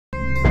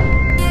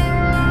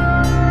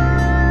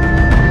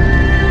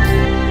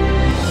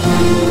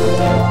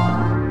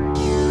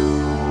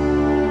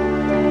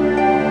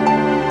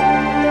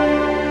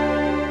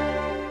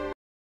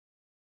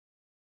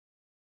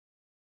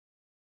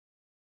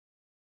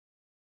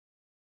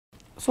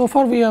So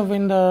far we have,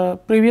 in the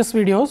previous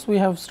videos we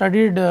have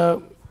studied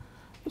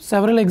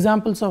several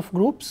examples of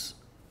groups,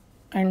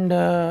 and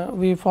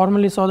we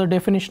formally saw the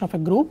definition of a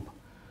group.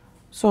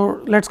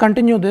 So let us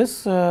continue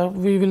this.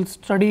 We will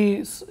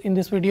study in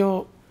this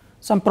video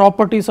some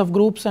properties of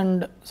groups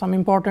and some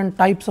important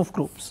types of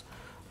groups.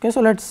 Okay,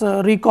 so let us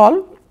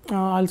recall.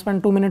 I will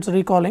spend 2 minutes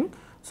recalling.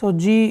 So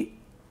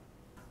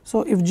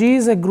if G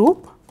is a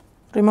group,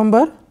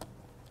 remember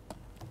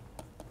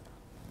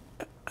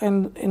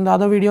in the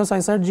other videos I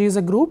said G is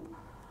a group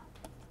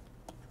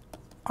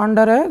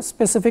under a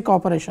specific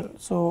operation.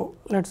 So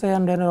let us say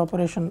under an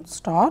operation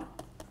star.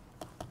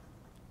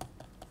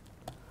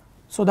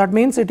 So that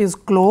means it is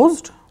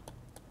closed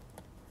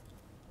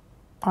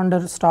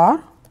under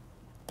star.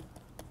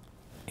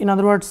 In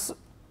other words,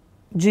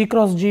 G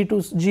cross G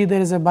to G, there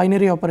is a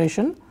binary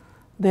operation.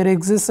 There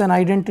exists an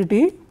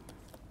identity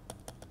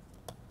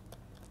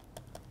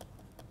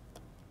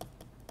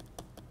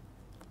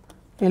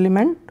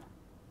element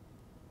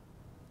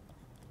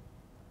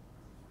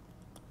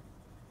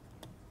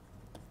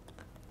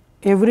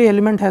every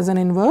element has an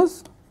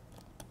inverse,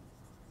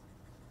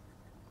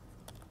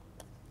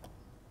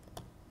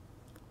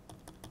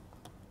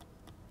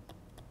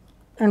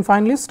 and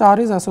finally star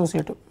is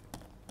associative.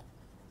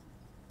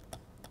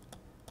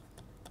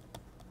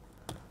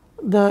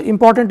 The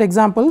important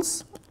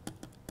examples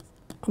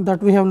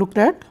that we have looked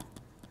at,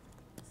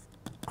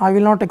 I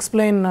will not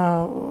explain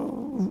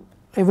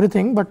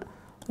everything, but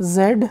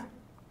Z,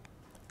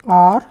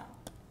 R,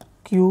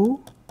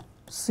 Q,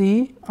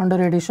 C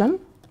under addition,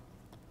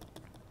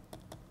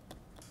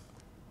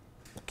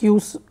 Q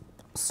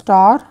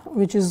star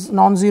which is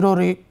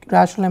non-zero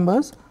rational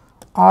numbers,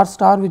 R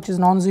star which is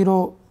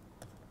non-zero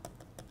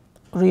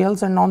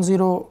reals and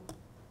non-zero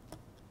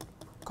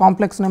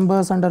complex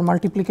numbers under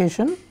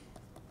multiplication,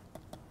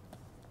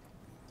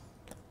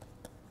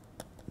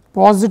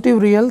 positive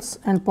reals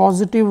and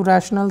positive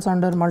rationals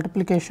under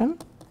multiplication.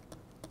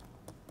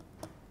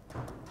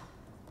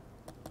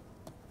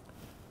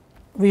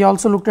 We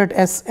also looked at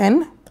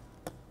Sn,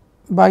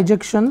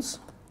 bijections,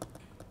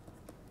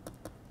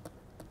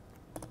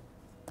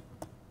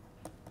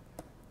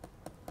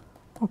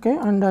 okay,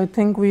 and I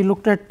think we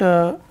looked at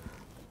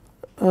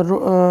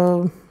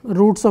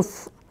roots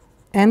of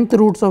nth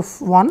roots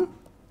of 1,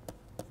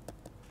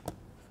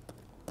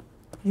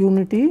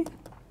 unity.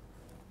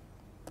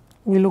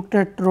 We looked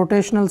at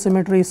rotational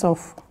symmetries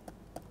of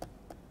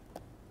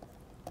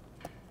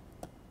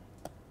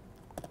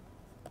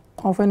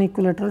an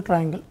equilateral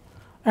triangle,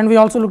 and we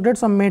also looked at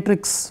some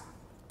matrix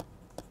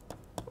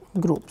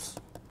groups.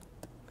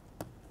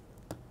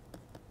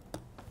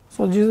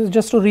 So this is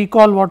just to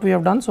recall what we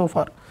have done so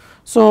far.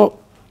 So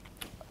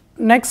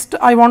next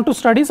I want to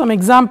study some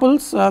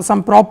examples,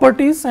 some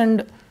properties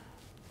and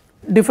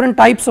different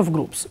types of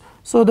groups.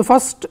 So the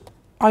first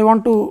I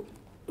want to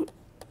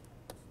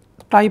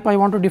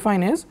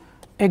define is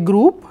a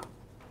group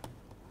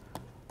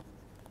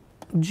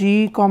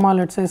G comma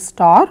let us say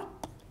star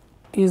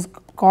is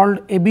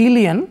called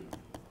abelian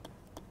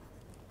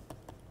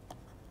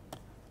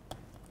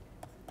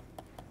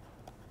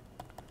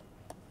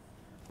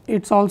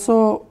it is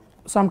also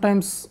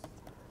sometimes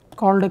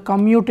called a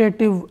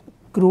commutative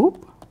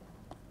group,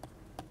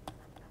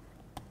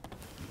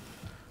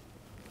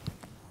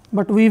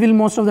 but we will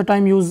most of the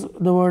time use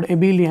the word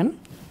abelian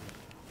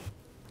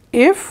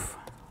if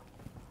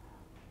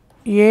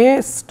A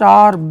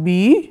star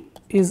B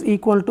is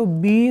equal to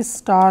B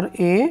star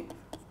A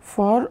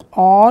for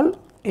all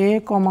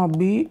A comma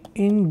B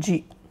in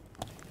G.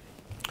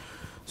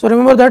 So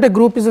remember that a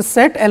group is a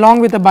set along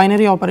with a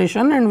binary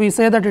operation, and we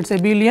say that it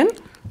is abelian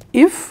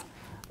if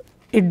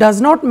it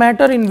does not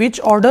matter in which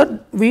order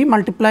we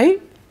multiply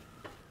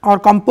or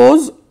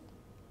compose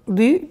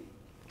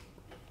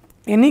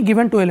any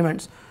given two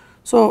elements.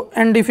 So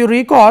and if you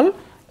recall,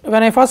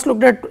 when I first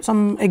looked at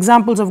some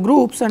examples of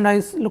groups and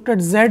I looked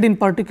at Z in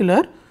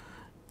particular,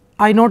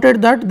 I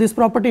noted that this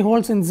property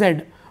holds in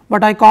Z,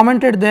 but I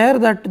commented there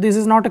that this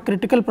is not a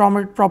critical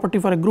property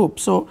for a group.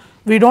 So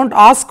we do not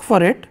ask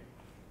for it,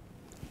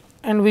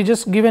 and we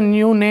just give a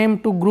new name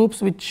to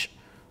groups which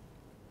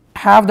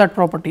have that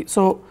property.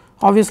 So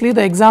obviously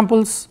the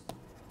examples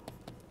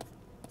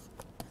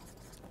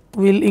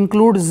will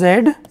include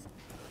Z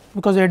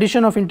because the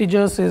addition of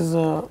integers is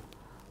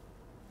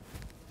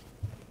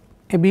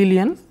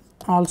abelian.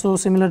 Also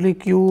similarly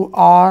Q,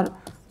 R,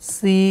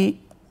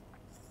 C,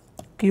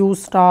 Q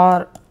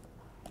star,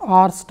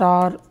 R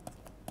star,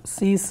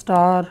 C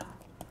star,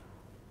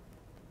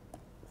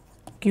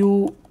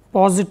 Q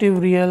positive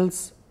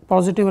reals,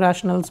 positive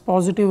rationals,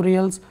 positive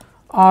reals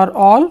are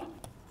all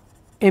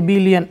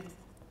abelian.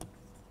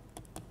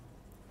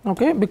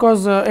 Okay,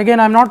 because again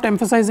I am not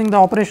emphasizing the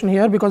operation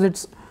here because it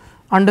is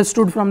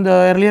understood from the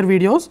earlier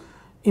videos.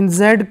 In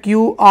Z,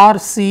 Q, R,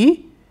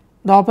 C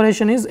the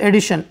operation is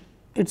addition,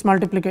 it is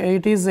multiplication,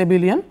 it is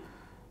abelian.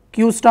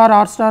 Q star,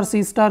 R star,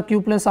 C star,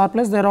 Q plus R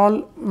plus, they are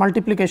all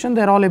multiplication,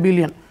 they are all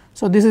abelian.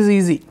 So this is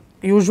easy,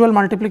 usual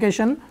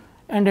multiplication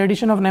and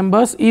addition of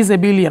numbers is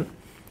abelian,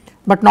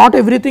 but not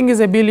everything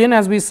is abelian.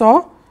 As we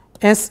saw,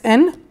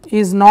 Sn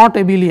is not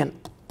abelian.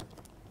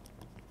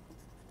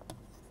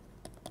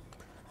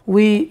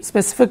 We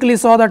specifically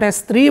saw that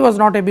S3 was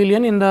not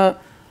abelian in the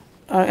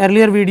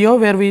earlier video,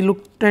 where we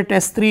looked at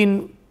S3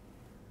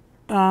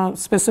 in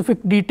specific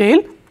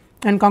detail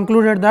and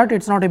concluded that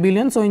it is not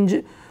abelian. So,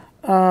 in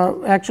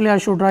actually I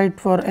should write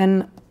for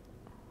n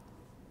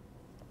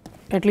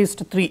at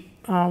least 3.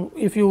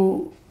 If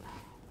you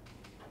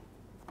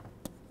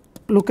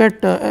look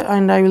at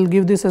and I will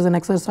give this as an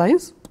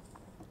exercise.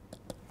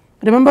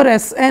 Remember,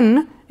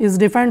 Sn is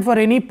defined for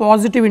any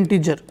positive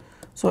integer.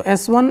 So,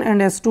 S1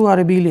 and S2 are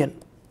abelian.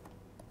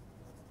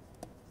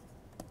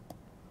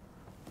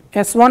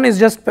 S1 is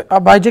just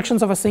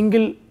bijections of a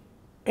single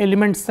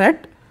element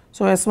set.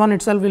 So, S1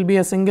 itself will be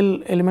a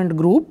single element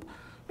group.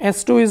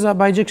 S2 is a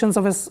bijections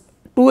of a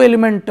 2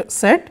 element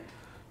set.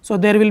 So,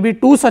 there will be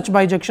 2 such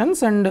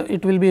bijections and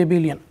it will be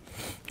abelian.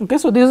 Okay.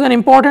 So, this is an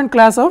important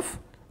class of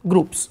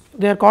groups.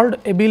 They are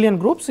called abelian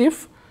groups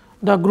if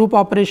the group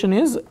operation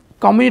is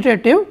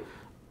commutative,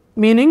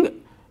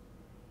 meaning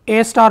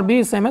A star B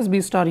is same as B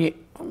star A.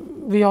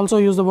 We also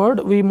use the word,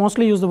 we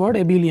mostly use the word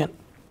abelian.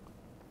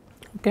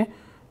 Okay.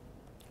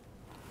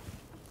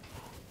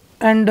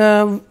 And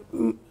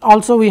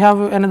also we have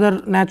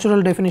another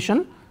natural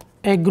definition,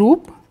 a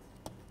group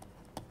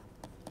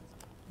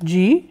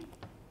G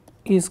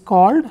is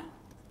called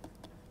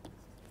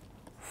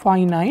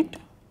finite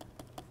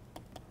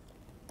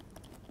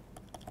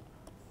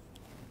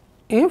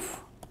if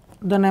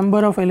the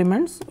number of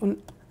elements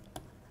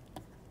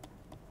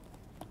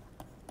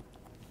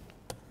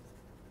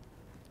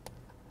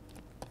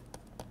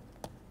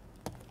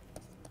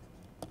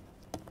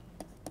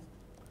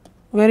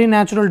very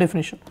natural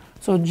definition.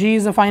 So, G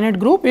is a finite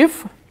group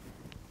if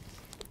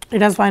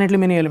it has finitely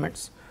many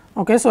elements.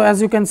 Okay. So,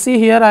 as you can see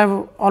here, I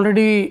have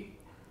already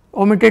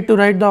omitted to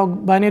write the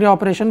binary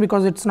operation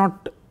because it is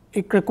not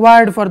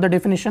required for the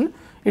definition.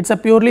 It is a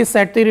purely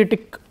set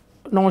theoretic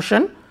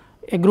notion.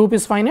 A group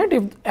is finite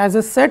if as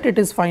a set it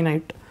is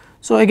finite.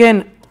 So,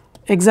 again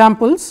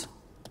examples,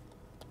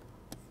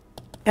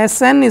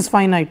 Sn is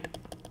finite.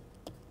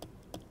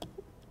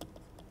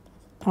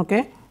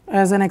 Okay.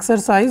 As an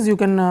exercise you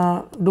can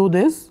do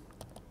this.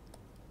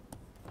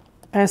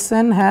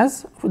 Sn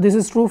has, this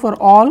is true for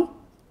all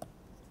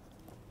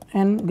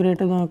n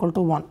greater than or equal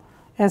to 1.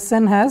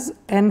 Sn has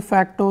n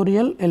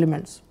factorial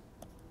elements,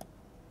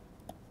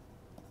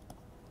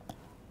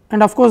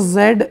 and of course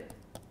Z,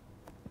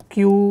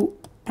 Q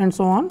and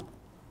so on,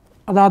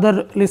 the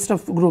other list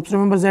of groups.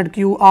 Remember, Z,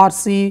 Q, R,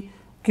 C,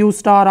 Q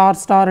star, R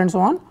star and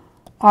so on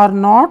are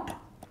not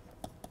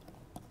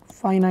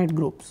finite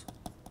groups.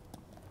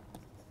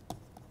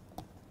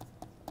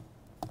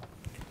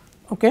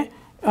 Okay.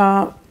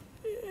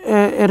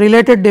 A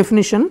related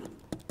definition,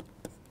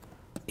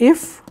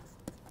 if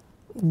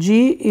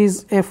G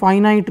is a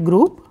finite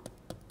group,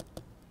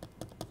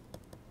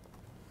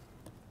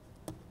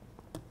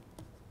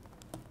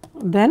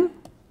 then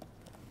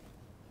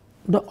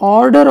the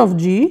order of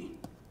G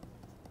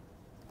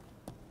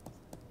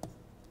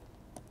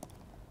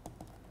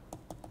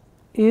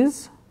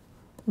is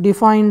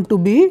defined to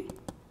be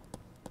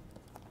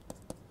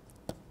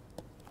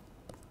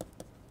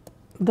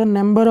the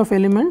number of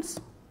elements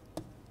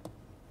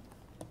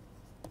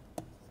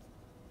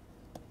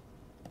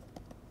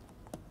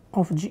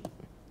of G.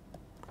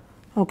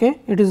 Okay.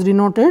 It is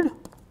denoted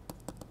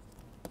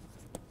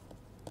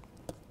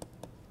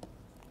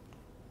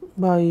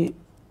by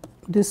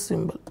this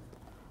symbol.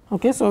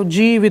 Okay. So,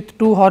 G with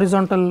 2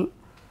 horizontal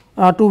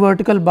 2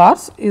 vertical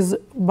bars is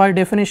by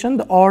definition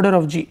the order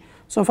of G.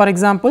 So, for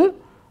example,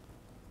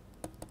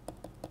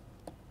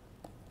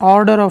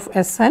 order of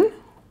Sn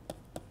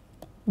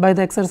by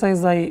the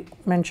exercise I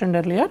mentioned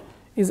earlier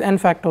is n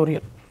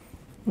factorial.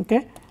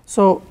 Okay.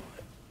 So,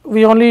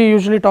 we only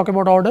usually talk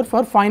about order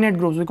for finite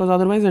groups because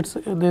otherwise it is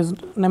this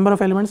number of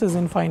elements is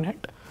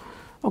infinite.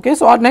 Okay.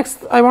 So,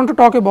 next I want to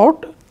talk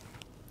about,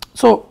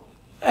 so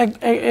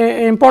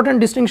a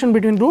important distinction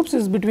between groups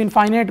is between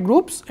finite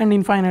groups and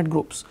infinite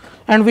groups,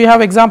 and we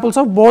have examples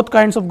of both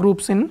kinds of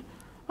groups in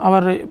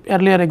our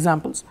earlier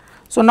examples.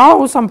 So,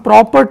 now some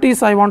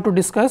properties I want to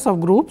discuss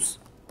of groups.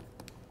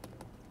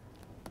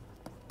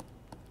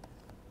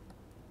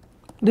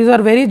 These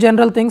are very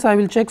general things, I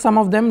will check some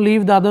of them,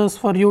 leave the others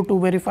for you to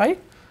verify.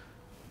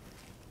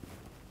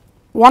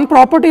 One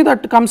property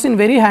that comes in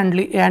very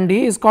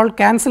handy is called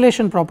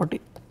cancellation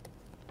property.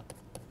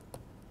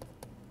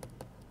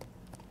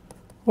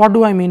 What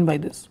do I mean by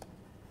this?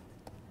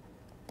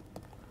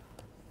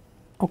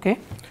 Okay.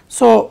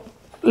 So,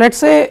 let us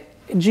say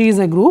G is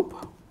a group,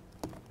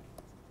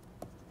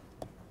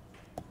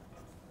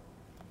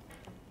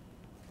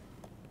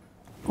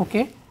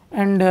 okay,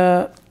 and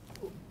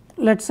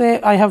let us say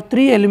I have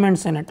 3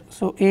 elements in it.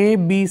 So, A,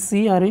 B,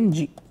 C are in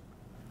G.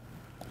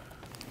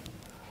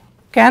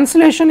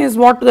 Cancellation is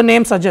what the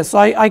name suggests. So,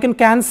 I can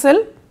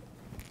cancel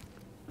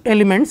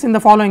elements in the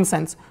following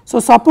sense. So,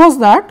 suppose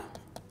that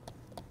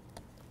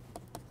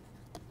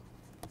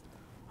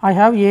I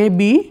have A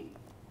B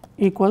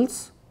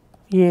equals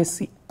A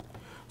C.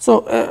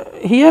 So,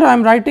 here I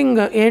am writing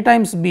A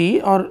times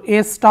B or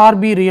A star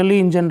B really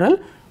in general,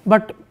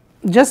 but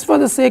just for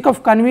the sake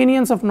of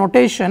convenience of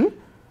notation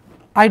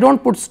I do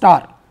not put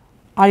star,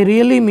 I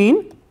really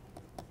mean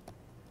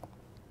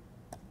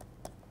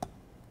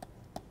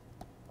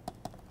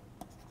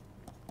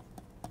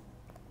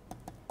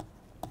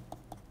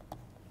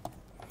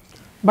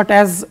but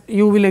as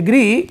you will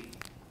agree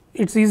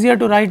it is easier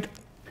to write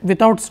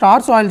without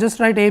star. So, I will just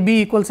write A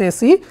B equals A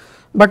C,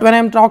 but when I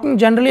am talking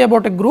generally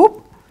about a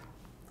group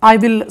I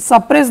will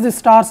suppress the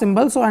star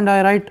symbol. So, and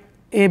I write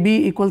A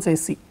B equals A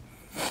C.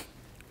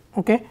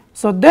 Okay.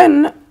 So,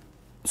 then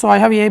so I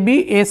have A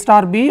B, A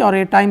star B or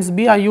A times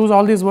B, I use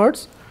all these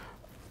words,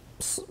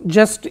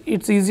 just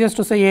it is easiest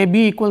to say A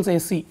B equals A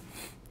C.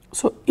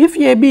 So, if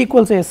A B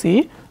equals A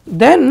C,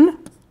 then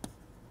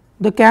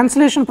the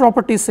cancellation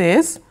property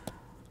says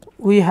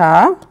we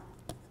have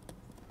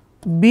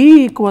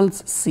B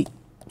equals C.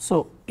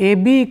 So, A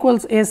B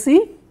equals A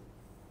C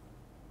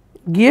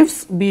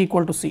gives B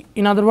equal to C.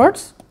 In other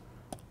words,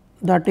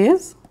 that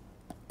is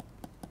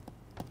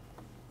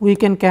we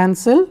can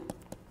cancel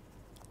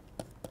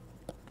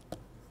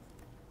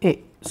A.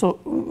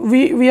 So,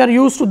 we are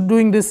used to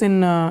doing this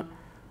in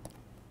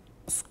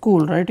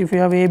school, right. If you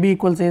have A B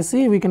equals A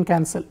C, we can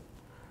cancel.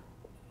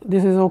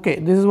 This is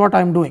okay, this is what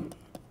I am doing.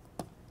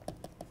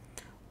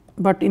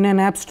 But in an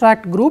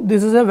abstract group,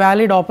 this is a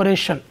valid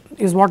operation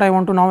is what I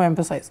want to now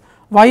emphasize.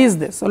 Why is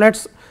this? So, let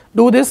us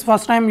do this,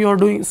 first time you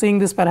are seeing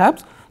this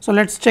perhaps. So,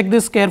 let us check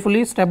this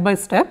carefully step by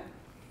step.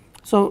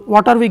 So,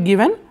 what are we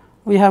given?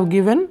 We have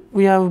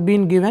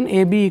been given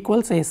A B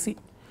equals A C.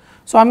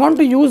 So, I am going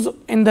to use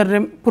in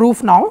the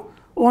proof now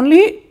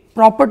only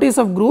properties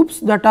of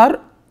groups that are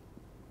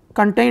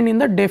contained in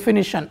the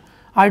definition.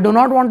 I do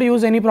not want to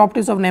use any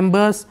properties of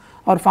numbers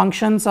or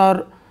functions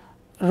or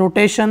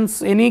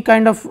rotations, any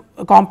kind of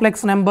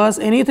complex numbers,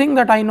 anything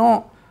that I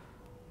know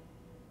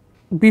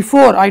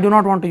before I do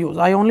not want to use.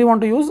 I only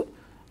want to use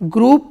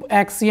group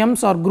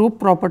axioms or group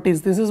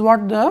properties. This is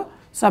what the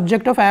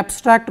subject of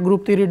abstract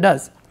group theory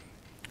does.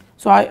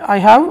 So, I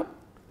have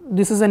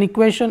this is an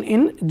equation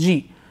in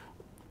G.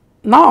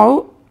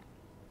 Now,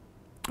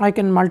 I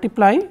can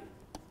multiply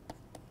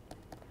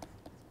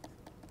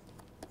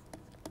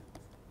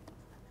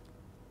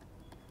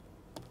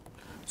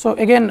So,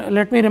 again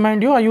let me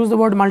remind you, I use the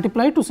word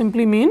multiply to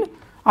simply mean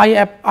I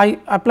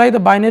apply the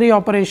binary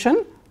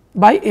operation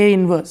by A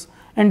inverse,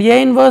 and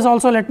A inverse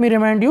also let me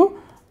remind you,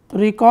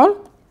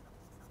 recall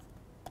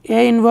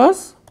A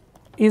inverse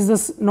is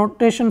this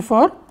notation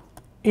for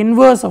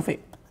inverse of A.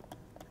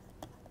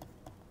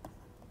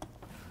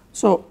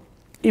 So,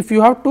 if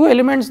you have two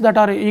elements that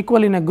are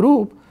equal in a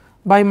group,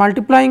 by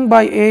multiplying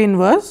by A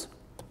inverse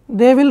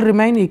they will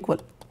remain equal.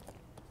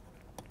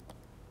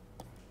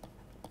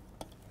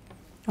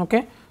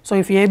 Okay. So,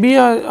 if A B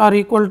are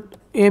equal,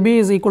 A B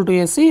is equal to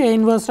A C, A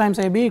inverse times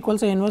A B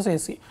equals A inverse A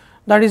C,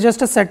 that is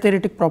just a set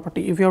theoretic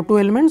property. If you have two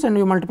elements and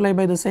you multiply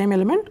by the same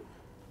element,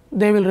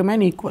 they will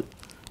remain equal.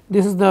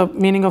 This is the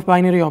meaning of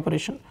binary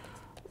operation.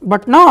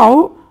 But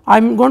now, I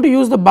am going to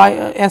use the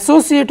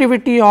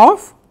associativity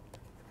of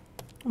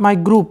my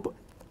group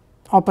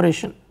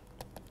operation.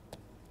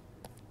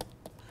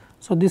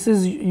 So, this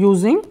is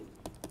using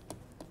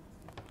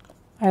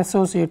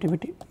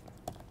associativity.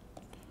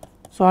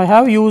 So, I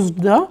have used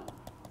the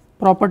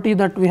property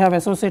that we have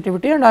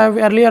associativity, and I have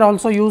earlier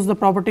also used the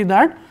property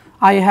that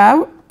I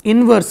have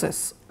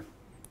inverses.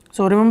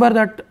 So, remember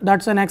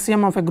that is an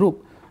axiom of a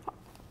group.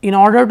 In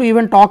order to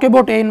even talk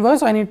about A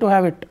inverse, I need to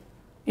have it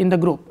in the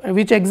group,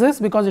 which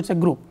exists because it is a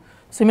group.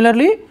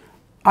 Similarly,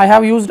 I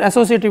have used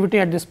associativity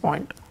at this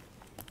point,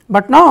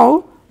 but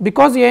now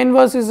because A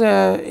inverse is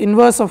a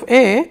inverse of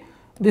A,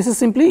 this is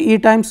simply E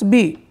times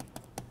B.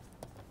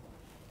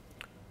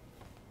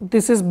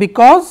 This is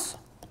because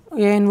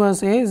A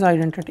inverse A is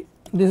identity.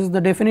 This is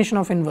the definition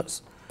of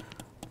inverse.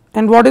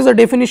 And what is the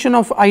definition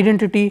of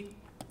identity?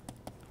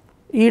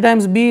 E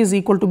times B is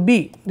equal to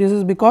B. This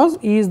is because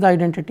E is the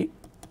identity.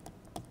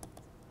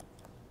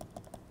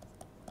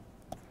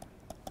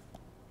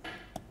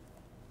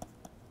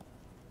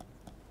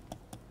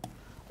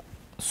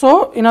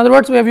 So, in other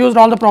words, we have used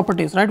all the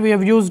properties, right. We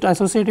have used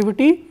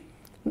associativity,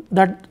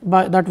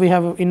 that we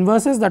have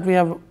inverses, that we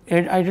have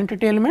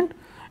identity element,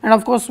 and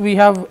of course, we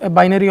have a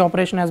binary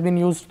operation has been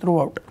used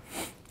throughout.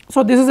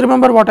 So, this is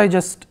remember what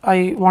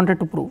I wanted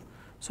to prove.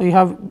 So, you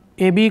have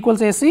A B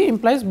equals A C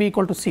implies B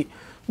equal to C.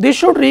 This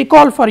should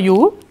recall for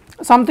you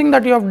something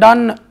that you have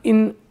done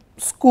in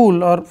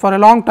school or for a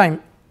long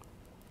time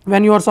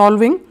when you are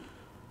solving.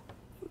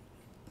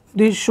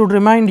 This should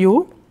remind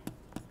you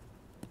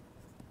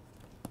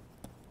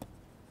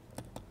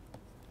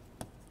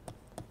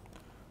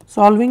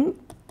solving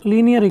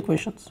linear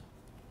equations.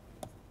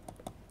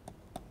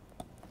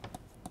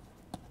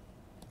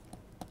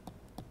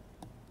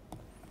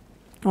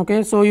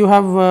 Okay, so, you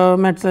have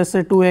let us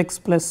say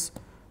 2x plus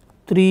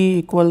 3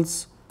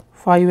 equals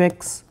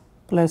 5x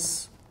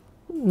plus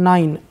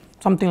 9,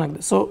 something like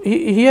this. So,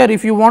 here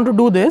if you want to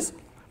do this,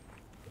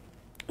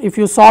 if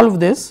you solve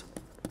this,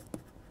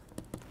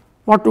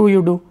 what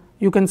do?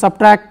 You can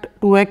subtract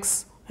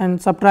 2x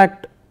and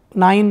subtract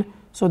 9.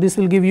 So, this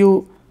will give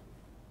you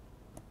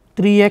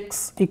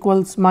 3x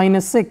equals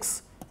minus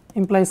 6,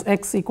 implies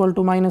x equal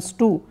to minus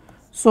 2.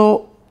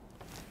 So,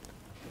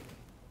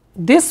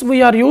 this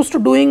we are used to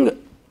doing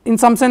in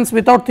some sense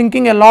without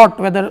thinking a lot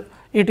whether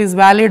it is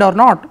valid or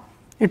not.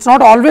 It is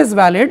not always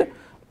valid,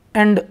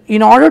 and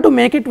in order to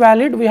make it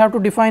valid we have to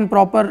define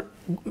proper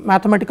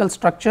mathematical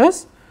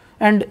structures,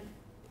 and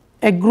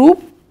a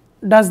group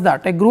does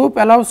that. A group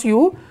allows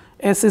you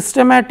a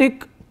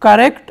systematic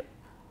correct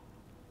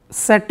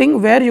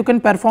setting where you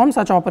can perform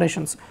such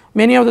operations.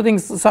 Many of the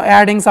things, so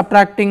adding,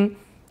 subtracting,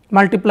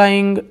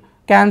 multiplying,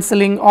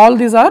 cancelling, all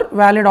these are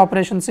valid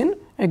operations in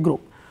a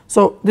group.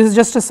 So, this is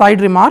just a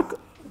side remark,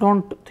 do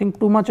not think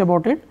too much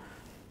about it.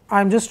 I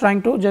am just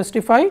trying to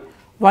justify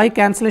why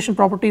cancellation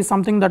property is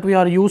something that we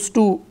are used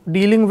to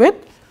dealing with,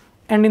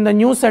 and in the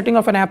new setting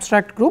of an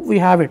abstract group we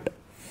have it.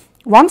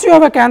 Once you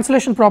have a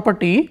cancellation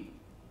property,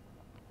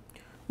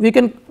 we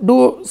can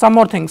do some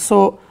more things.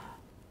 So,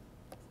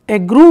 a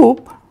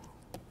group,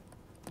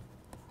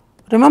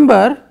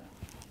 remember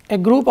a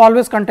group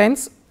always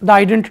contains the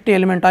identity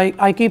element.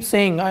 I keep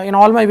saying in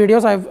all my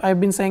videos I have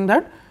been saying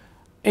that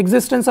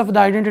existence of the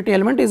identity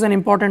element is an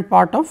important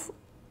part of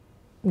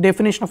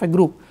definition of a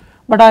group,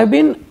 but I have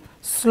been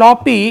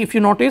sloppy if you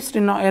noticed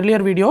in earlier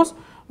videos,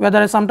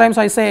 whether sometimes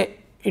I say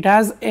it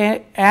has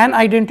an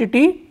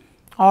identity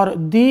or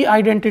the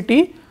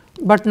identity,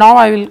 but now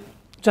I will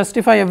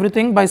justify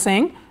everything by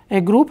saying a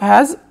group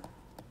has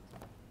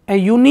a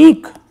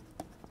unique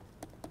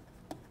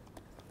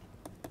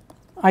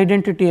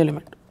identity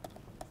element,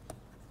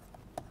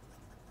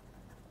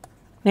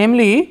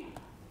 namely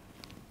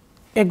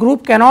a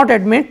group cannot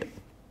admit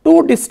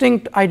two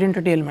distinct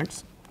identity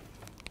elements,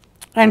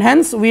 and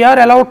hence we are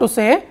allowed to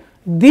say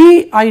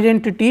the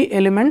identity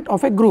element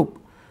of a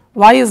group.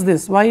 Why is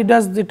this? Why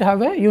does it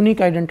have a unique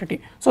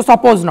identity? So,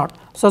 suppose not.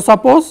 So,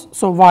 suppose,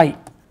 so why?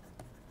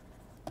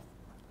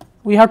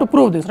 We have to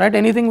prove this, right?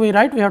 Anything we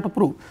write we have to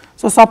prove.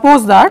 So,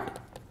 suppose that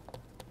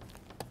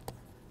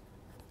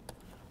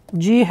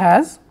G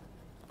has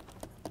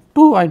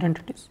two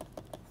identities,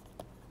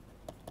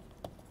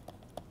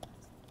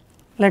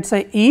 let us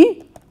say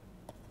E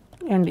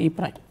and E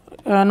prime.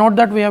 Note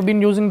that we have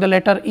been using the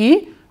letter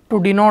E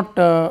to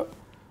denote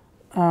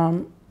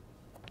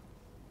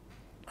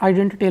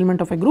identity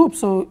element of a group.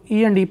 So,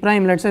 E and E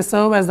prime let us say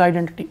serve as the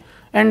identity,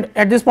 and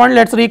at this point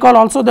let us recall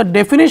also the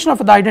definition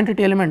of the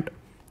identity element.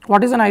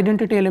 What is an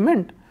identity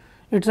element?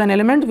 It is an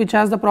element which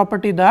has the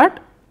property that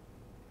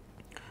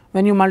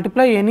when you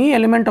multiply any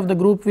element of the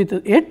group with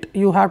it,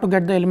 you have to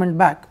get the element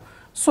back.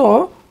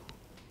 So,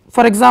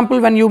 for example,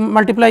 when you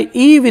multiply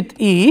E with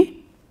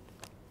E,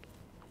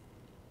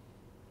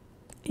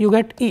 you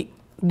get E.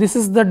 This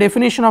is the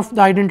definition of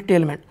the identity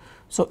element.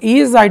 So, E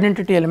is the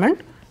identity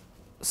element,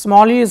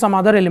 small e is some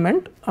other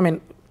element, I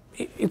mean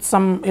it is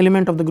some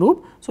element of the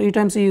group. So, E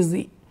times E is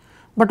E.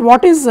 But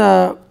what is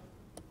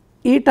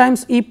E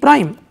times E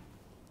prime?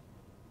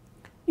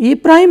 E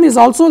prime is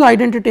also the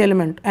identity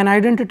element, an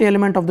identity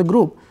element of the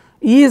group.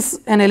 E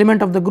is an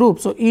element of the group.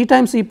 So, E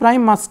times E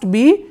prime must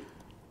be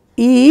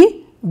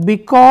E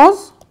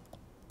because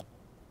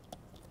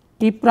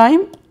E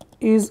prime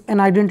is an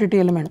identity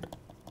element.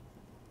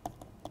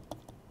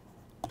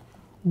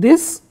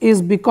 This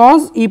is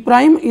because E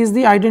prime is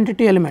the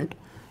identity element.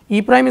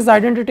 E prime is the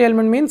identity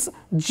element means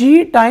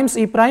G times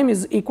E prime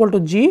is equal to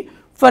G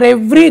for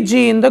every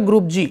G in the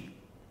group G.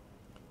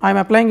 I am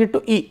applying it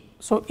to E.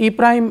 So, E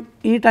prime,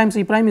 E times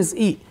E prime is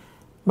E,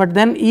 but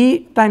then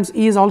E times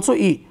E is also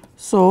E.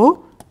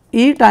 So,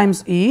 E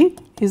times E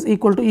is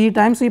equal to E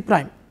times E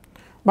prime.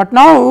 But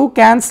now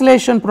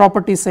cancellation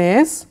property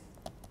says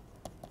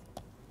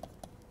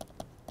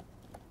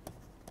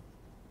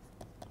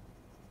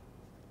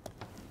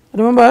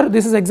remember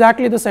this is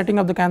exactly the setting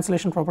of the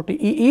cancellation property,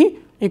 E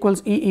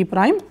equals E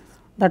prime,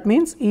 that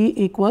means E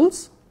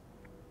equals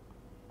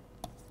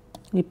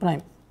E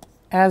prime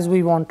as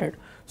we wanted.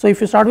 So, if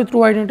you start with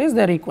two identities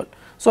they are equal.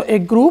 So, a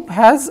group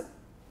has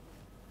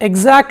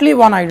exactly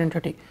one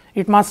identity,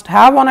 it must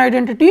have one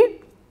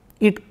identity,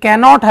 it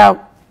cannot have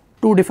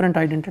two different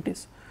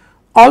identities.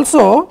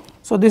 Also,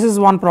 so this is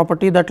one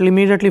property that will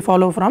immediately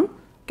follow from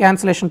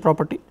cancellation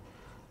property.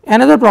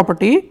 Another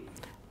property,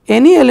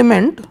 any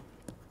element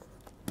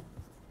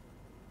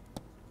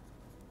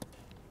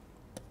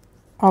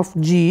of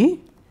G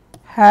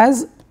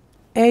has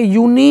a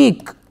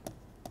unique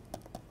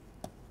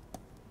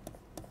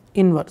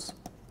inverse.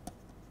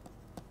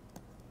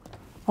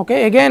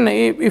 Okay. Again,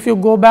 if you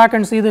go back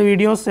and see the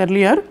videos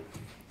earlier,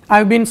 I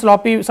have been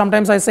sloppy.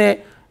 Sometimes I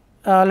say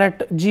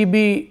let G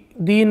be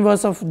the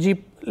inverse of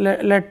G,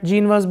 let G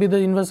inverse be the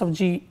inverse of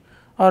G,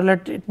 or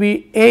let it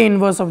be A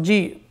inverse of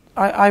G.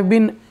 I have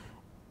been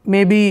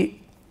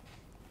maybe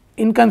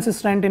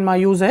inconsistent in my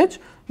usage,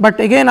 but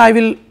again I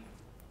will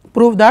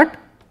prove that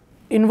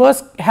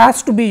inverse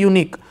has to be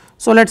unique.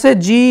 So, let us say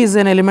G is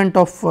an element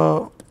of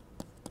all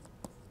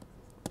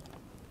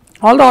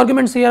the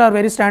arguments here are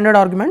very standard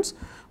arguments,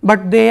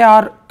 but they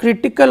are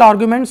critical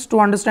arguments to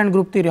understand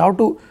group theory, how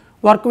to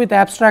work with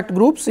abstract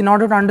groups in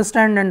order to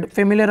understand and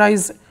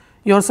familiarize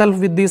yourself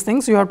with these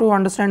things, you have to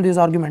understand these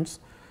arguments.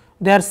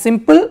 They are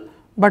simple,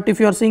 but if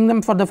you are seeing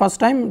them for the first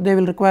time, they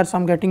will require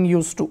some getting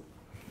used to.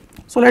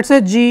 So, let us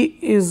say G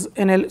is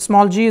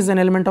small g is an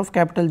element of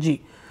capital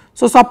G.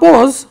 So,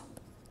 suppose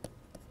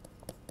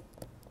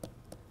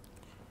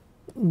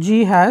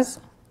G has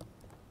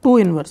two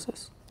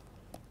inverses,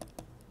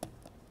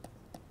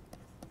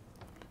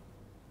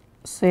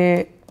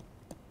 say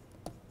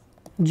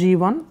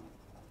G1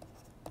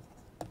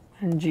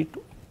 and G2.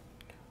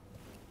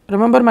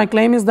 Remember, my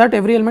claim is that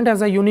every element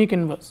has a unique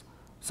inverse.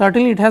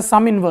 Certainly, it has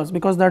some inverse,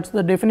 because that is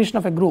the definition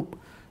of a group.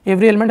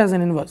 Every element has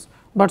an inverse,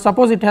 but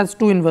suppose it has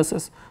two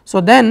inverses. So,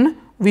 then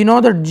we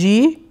know that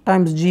G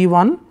times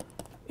G1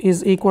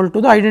 is equal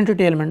to the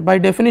identity element by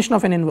definition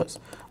of an inverse,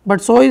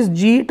 but so is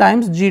G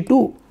times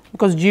G2,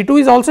 because G2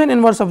 is also an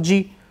inverse of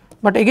G,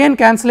 but again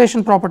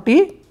cancellation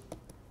property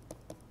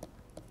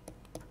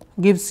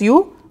gives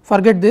you,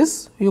 forget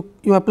this,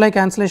 you apply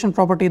cancellation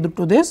property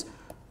to this,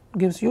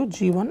 gives you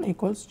G1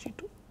 equals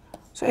G2.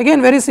 So,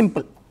 again very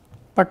simple,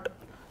 but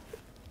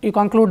you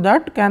conclude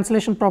that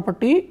cancellation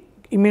property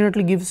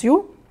immediately gives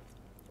you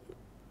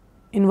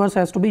inverse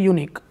has to be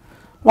unique.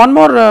 One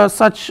more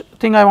such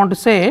thing I want to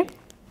say,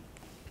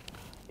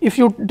 if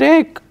you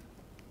take,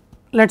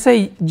 let us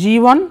say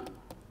G1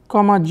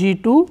 comma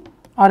G2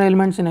 are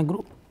elements in a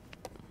group.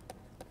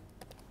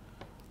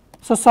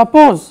 So,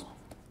 suppose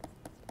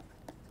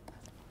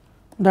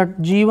that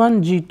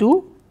G1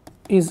 G2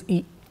 is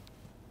E,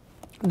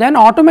 then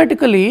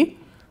automatically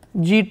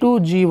G2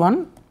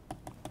 G1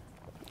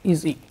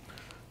 is E.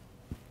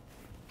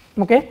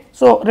 Okay.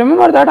 So,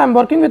 remember that I am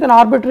working with an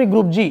arbitrary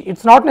group G, it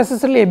is not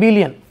necessarily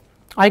abelian,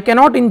 I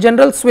cannot in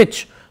general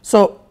switch.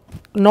 So,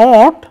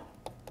 note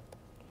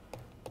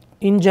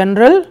in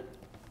general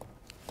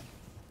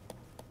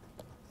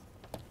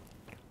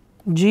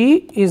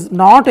G is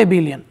not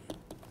abelian.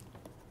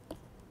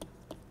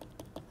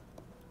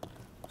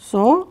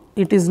 So,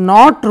 it is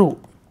not true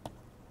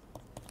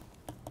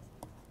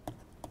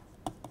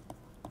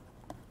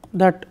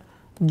that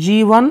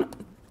G1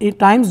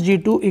 times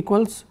G2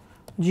 equals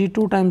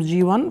G2 times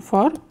G1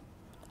 for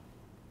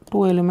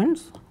two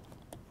elements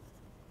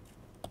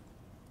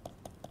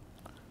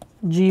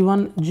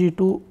G1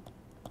 G2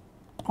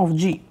 of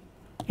G.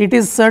 It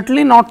is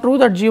certainly not true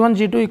that G1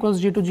 G2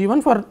 equals G2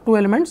 G1 for two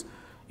elements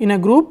in a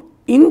group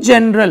in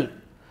general.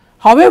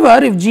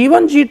 However, if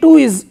G1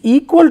 G2 is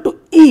equal to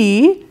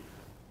E,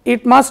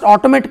 it must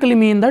automatically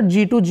mean that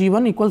G2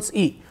 G1 equals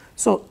E.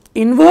 So,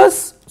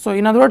 inverse, so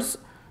in other words,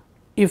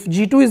 if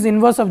G2 is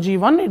inverse of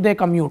G1, they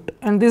commute,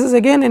 and this is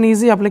again an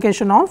easy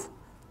application of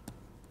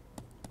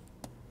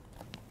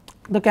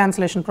the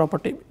cancellation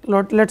property.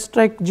 Let us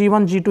take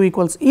G1 G2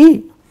 equals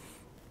E,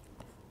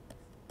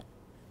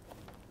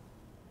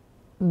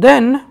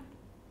 then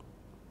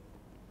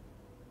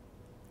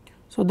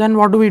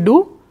what do we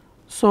do?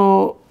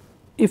 So,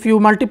 if you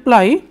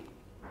multiply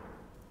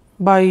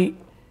by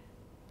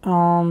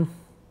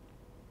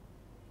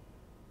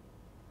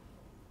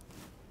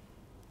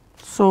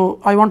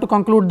so, I want to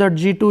conclude that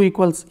G2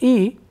 equals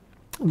E,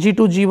 G2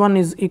 G1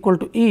 is equal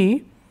to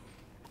E.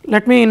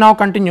 Let me now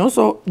continue.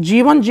 So,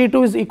 G1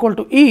 G2 is equal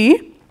to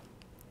E.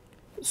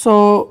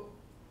 So,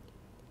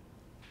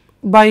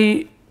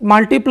 by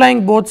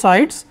multiplying both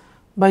sides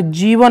by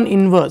G1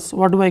 inverse,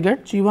 what do I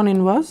get? G1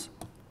 inverse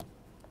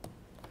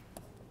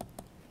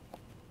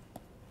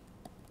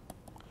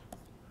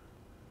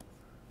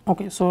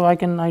okay. So, I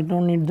do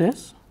not need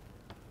this.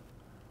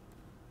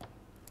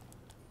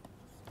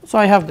 So,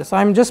 I have this,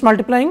 I am just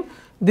multiplying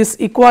this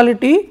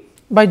equality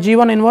by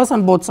G1 inverse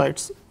on both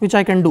sides, which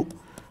I can do.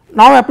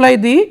 Now, apply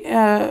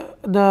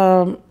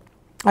the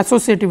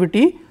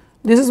associativity.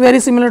 This is very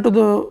similar to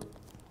the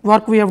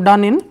work we have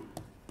done in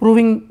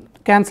proving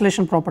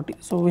cancellation property.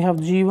 So, we have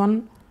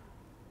G1,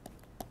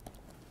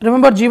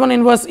 remember G1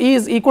 inverse E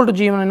is equal to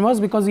G1 inverse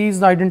because E is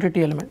the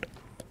identity element.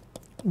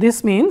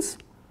 This means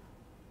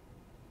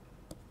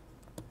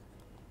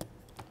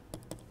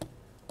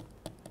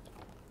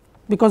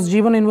because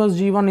G1 inverse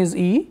G1 is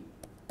E,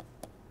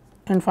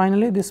 and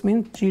finally, this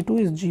means G2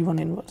 is G1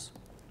 inverse.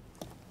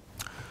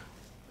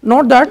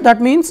 Note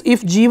that means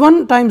if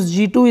G1 times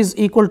G2 is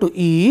equal to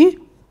E,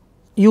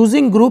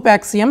 using group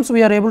axioms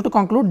we are able to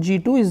conclude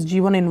G2 is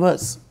G1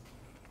 inverse.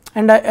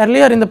 And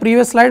earlier in the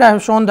previous slide I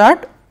have shown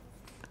that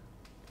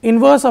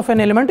inverse of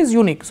an element is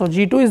unique. So,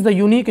 G2 is the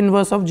unique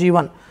inverse of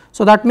G1.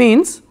 So, that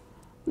means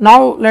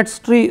now let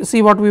us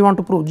see what we want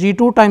to prove.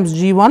 G2 times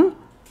G1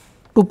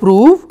 to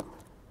prove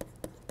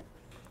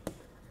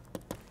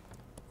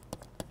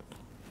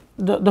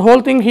the whole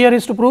thing here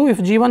is to prove if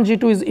G1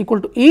 G2 is equal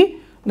to E,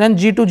 then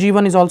G2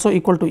 G1 is also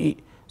equal to E.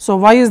 So,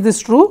 why is this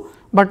true?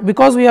 But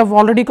because we have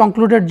already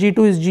concluded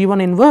G2 is G1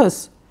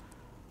 inverse,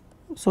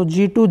 so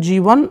G2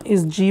 G1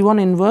 is G1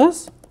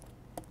 inverse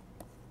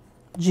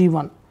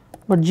G1,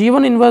 but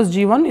G1 inverse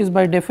G1 is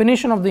by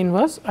definition of the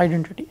inverse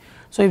identity.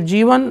 So, if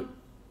G1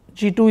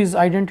 G2 is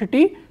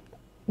identity,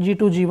 G2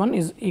 G1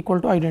 is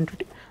equal to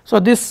identity. So,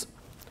 this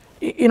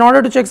in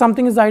order to check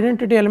something is the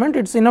identity element,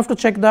 it is enough to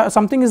check the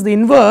something is the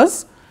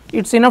inverse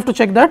it is enough to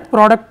check that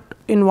product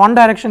in one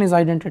direction is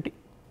identity.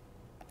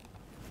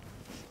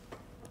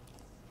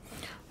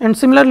 And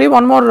similarly,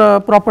 one more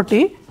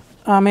property,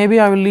 maybe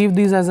I will leave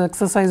these as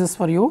exercises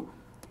for you,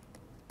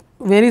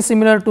 very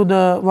similar to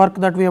the work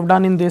that we have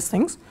done in these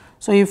things.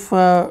 So, if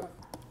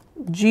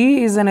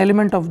G is an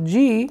element of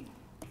G,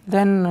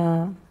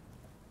 then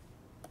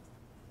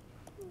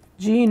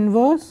G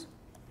inverse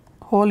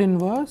whole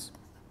inverse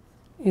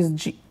is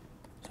G.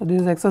 So,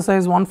 this is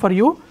exercise 1 for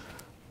you.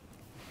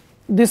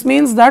 This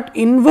means that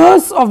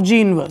inverse of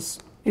G inverse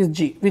is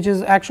G, which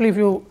is actually, if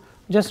you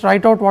just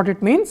write out what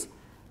it means,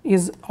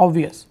 is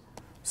obvious.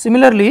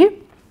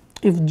 Similarly,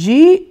 if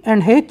G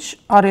and H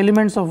are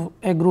elements of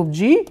a group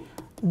G,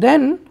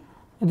 then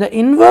the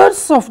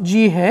inverse of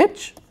G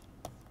H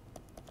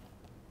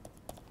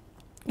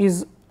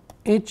is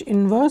H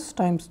inverse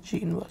times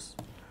G inverse.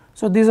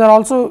 So, these are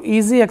also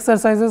easy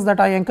exercises that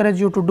I encourage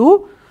you to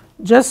do,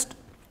 just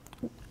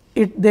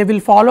they will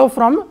follow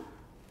from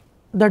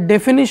the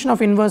definition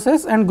of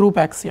inverses and group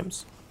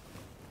axioms.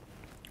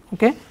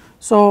 Okay.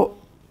 So,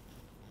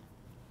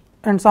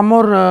 and some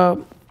more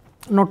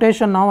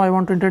notation now I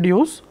want to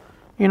introduce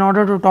in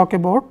order to talk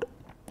about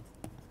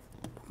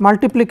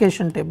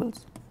multiplication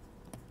tables.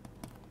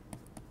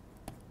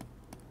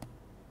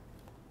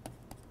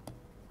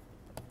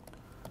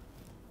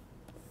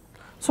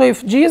 So,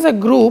 if G is a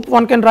group,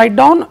 one can write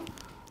down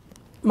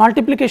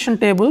multiplication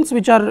tables,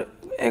 which are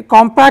a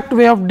compact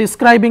way of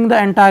describing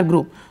the entire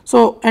group.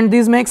 So, and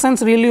these make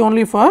sense really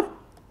only for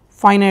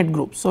finite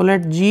groups. So,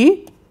 let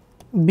G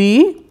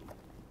be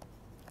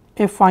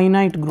a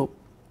finite group.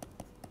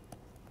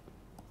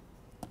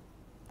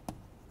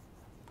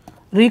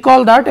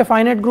 Recall that a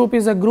finite group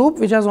is a group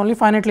which has only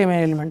finitely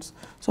many elements.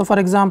 So, for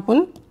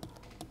example,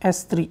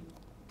 S3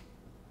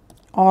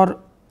 or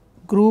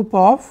group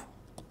of,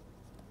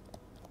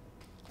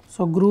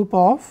 so group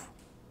of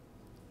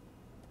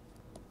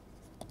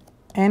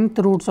nth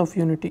roots of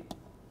unity.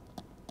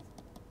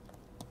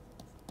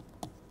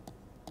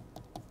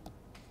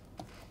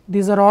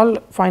 These are all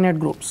finite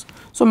groups.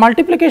 So,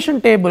 multiplication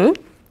table,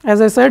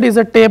 as I said, is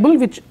a table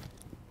which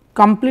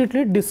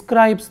completely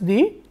describes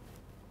the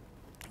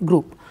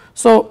group.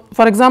 So,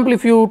 for example,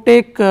 if you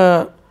take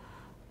the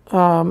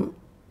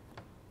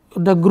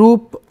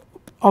group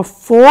of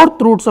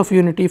 4th roots of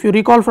unity, if you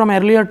recall from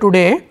earlier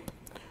today,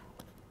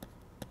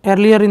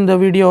 earlier in the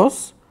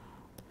videos,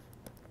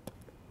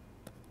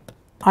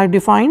 I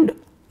defined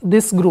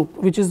this group,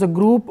 which is the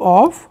group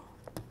of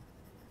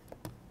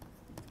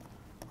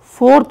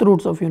 4th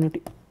roots of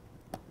unity.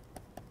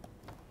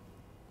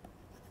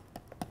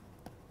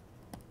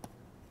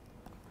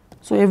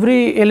 So,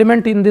 every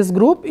element in this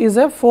group is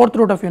a 4th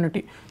root of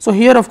unity. So,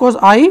 here of course,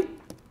 I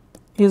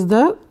is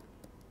the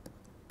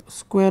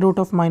square root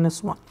of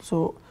minus 1.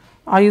 So,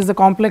 I is the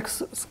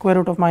complex square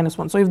root of minus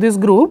 1. So, if this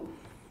group,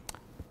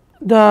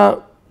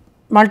 the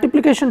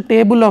multiplication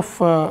table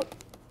of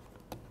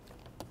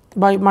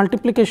by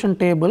multiplication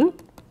table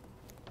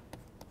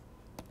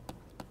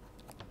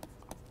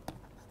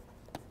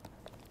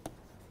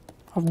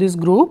of this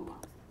group,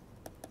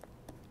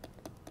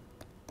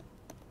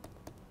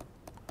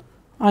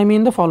 I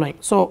mean the following.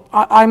 So,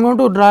 I am going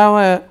to draw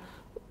a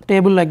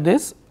table like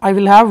this. I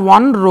will have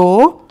one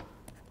row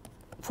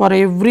for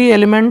every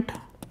element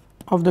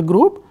of the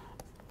group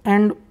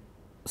and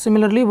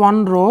similarly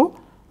one row,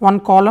 one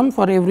column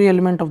for every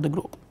element of the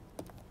group.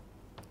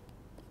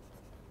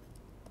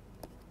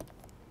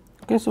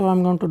 Okay, so, I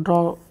am going to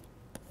draw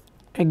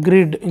a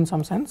grid in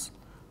some sense.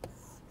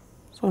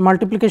 So, a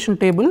multiplication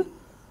table.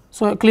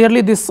 So,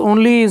 clearly this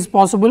only is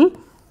possible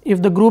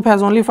if the group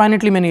has only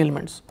finitely many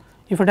elements.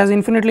 If it has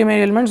infinitely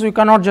many elements, we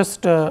cannot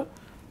just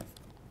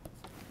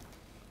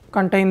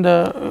contain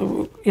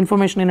the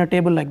information in a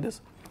table like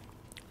this.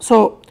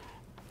 So,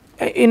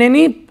 in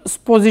any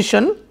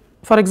position,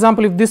 for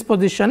example, if this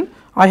position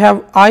I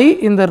have I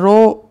in the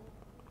row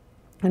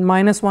and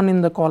minus 1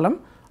 in the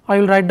column, I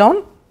will write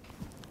down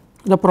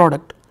the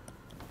product.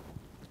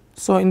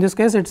 So, in this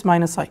case it is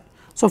minus I.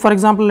 So, for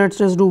example, let us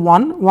just do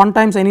 1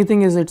 times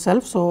anything is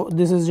itself. So,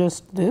 this is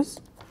just this,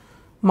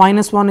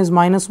 minus 1 is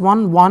minus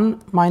 1,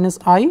 1 minus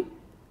I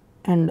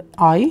and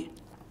I.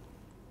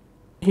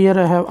 Here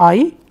I have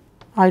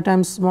I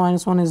times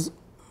minus 1 is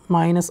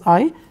minus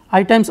I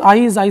times I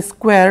is I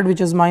squared,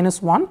 which is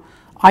minus 1,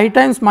 I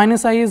times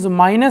minus I is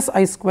minus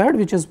I squared,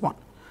 which is 1,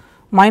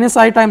 minus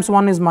I times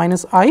 1 is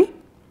minus I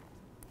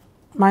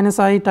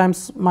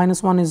times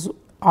minus 1 is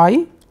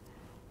I,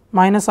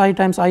 minus I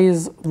times I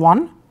is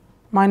 1,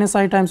 minus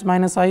I times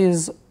minus I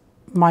is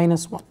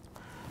minus 1.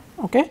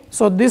 Okay.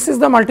 So, this is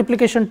the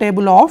multiplication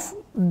table of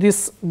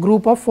this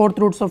group of 4th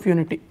roots of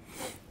unity.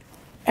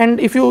 And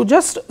if you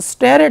just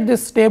stare at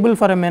this table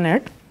for a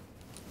minute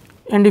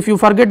and if you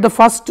forget the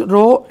first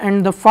row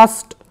and the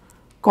first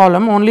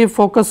column, only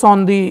focus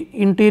on the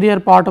interior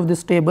part of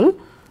this table.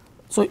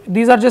 So,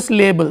 these are just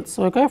labels,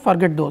 okay,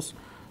 forget those.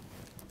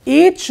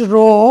 Each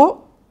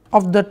row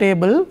of the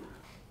table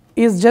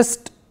is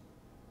just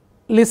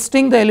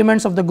listing the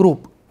elements of the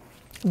group.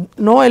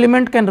 No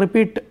element can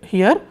repeat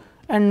here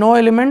and no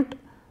element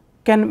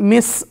can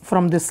miss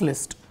from this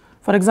list.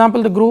 For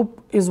example, the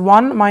group is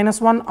 1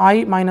 minus 1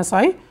 I minus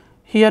I,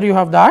 here you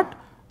have that,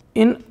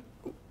 in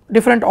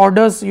different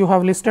orders you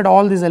have listed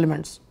all these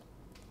elements.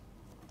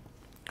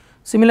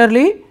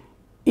 Similarly,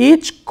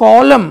 each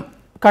column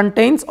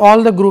contains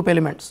all the group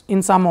elements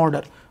in some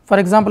order. For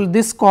example,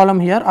 this column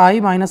here I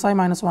minus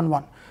 1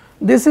 1,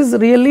 this is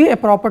really a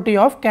property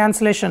of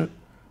cancellation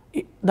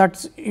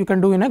that you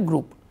can do in a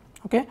group.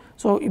 Okay.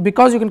 So,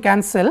 because you can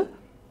cancel,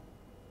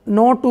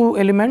 no two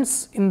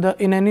elements in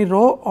any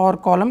row or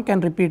column can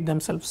repeat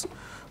themselves.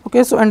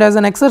 Okay. So, and as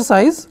an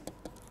exercise,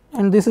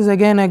 and this is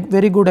again a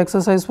very good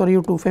exercise for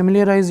you to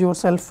familiarize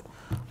yourself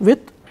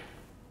with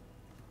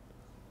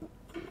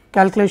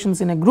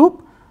calculations in a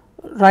group,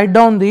 write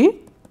down the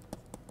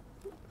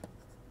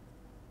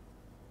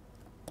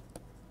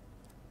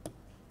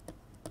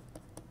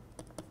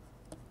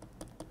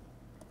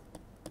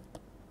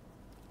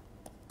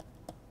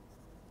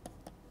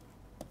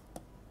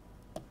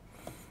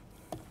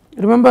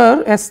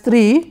remember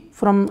S3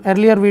 from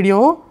earlier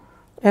video,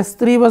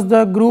 S3 was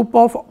the group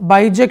of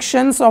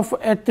bijections of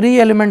a 3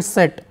 element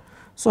set.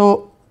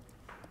 So,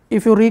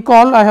 if you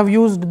recall, I have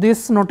used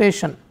this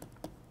notation.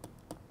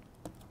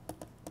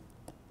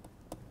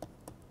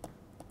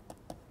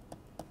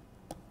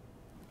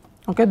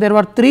 Okay, there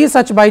were 3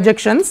 such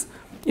bijections.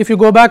 If you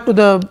go back to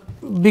the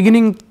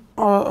beginning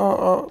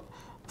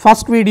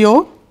first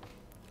video,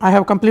 I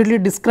have completely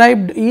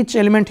described each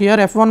element here.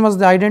 F1 was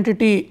the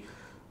identity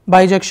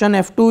bijection,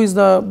 F2 is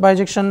the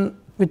bijection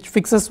which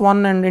fixes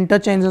one and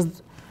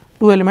interchanges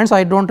 2 elements.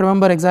 I do not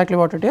remember exactly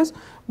what it is,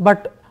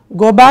 but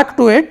go back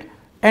to it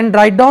and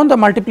write down the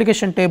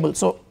multiplication table.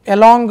 So,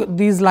 along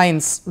these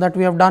lines that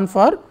we have done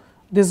for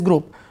this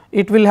group,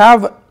 it will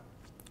have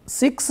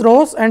 6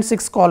 rows and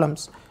 6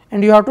 columns,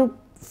 and you have to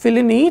fill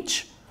in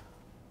each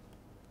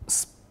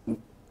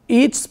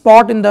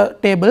spot in the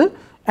table,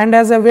 and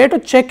as a way to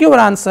check your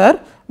answer,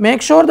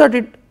 make sure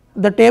that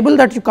the table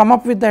that you come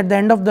up with at the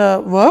end of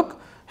the work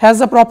has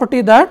the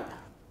property that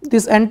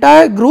this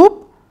entire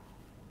group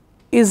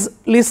is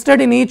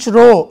listed in each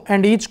row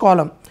and each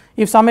column.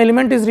 If some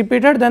element is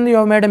repeated, then you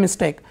have made a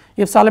mistake.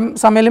 If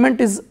some element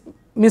is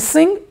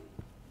missing,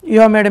 you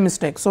have made a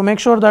mistake. So, make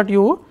sure that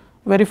you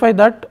verify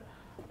that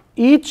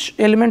each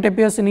element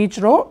appears in each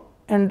row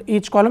and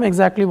each column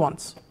exactly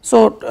once.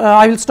 So,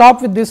 I will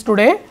stop with this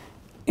today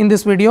in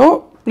this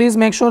video. Please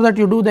make sure that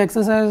you do the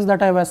exercises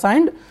that I have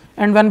assigned,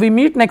 and when we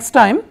meet next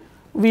time,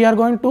 we are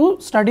going to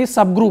study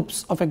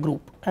subgroups of a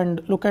group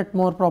and look at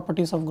more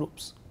properties of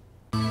groups.